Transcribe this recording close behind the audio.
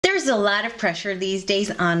There's a lot of pressure these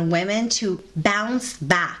days on women to bounce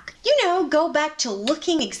back. You know, go back to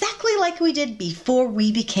looking exactly like we did before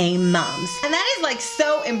we became moms. And that is like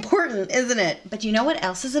so important, isn't it? But you know what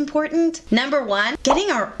else is important? Number one,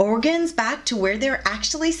 getting our organs back to where they're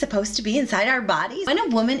actually supposed to be inside our bodies. When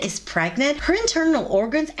a woman is pregnant, her internal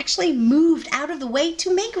organs actually moved out of the way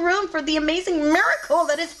to make room for the amazing miracle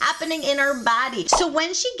that is happening in her body. So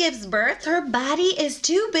when she gives birth, her body is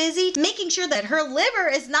too busy making sure that her liver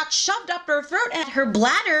is not shoved up her throat and her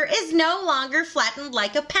bladder is no longer flattened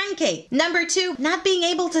like a pancake. Number two, not being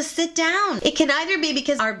able to sit down. It can either be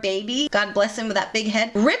because our baby, God bless him with that big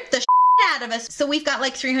head, ripped the out of us, so we've got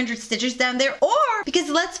like 300 stitches down there, or because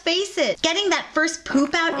let's face it, getting that first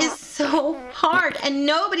poop out is so hard, and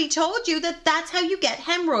nobody told you that that's how you get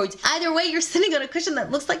hemorrhoids. Either way, you're sitting on a cushion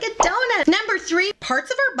that looks like a donut. Number three,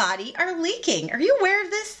 parts of our body are leaking. Are you aware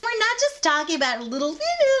of this? We're not just talking about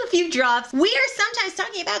a few drops. We are sometimes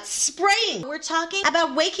talking about spraying. We're talking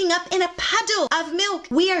about waking up in a puddle of milk.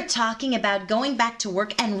 We are talking about going back to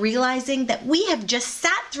work and realizing that we have just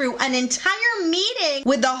sat through an entire meeting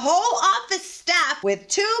with the whole office staff with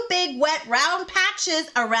two big wet round patches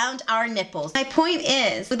around our nipples. My point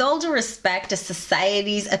is, with all due respect to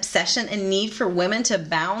society's obsession and need for women to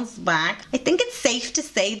bounce back, I think it's safe to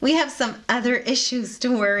say we have some other issues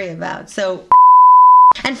to worry about. So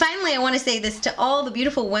and finally, I want to say this to all the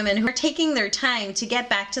beautiful women who are taking their time to get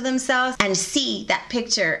back to themselves and see that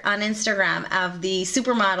picture on Instagram of the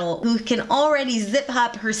supermodel who can already zip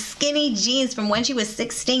up her skinny jeans from when she was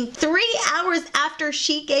 16, 3 hours after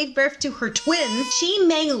she gave birth to her twins. She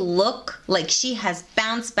may look like she has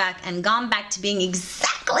bounced back and gone back to being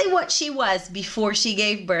exactly what she was before she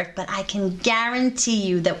gave birth, but I can guarantee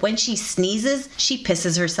you that when she sneezes, she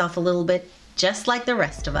pisses herself a little bit, just like the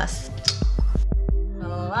rest of us.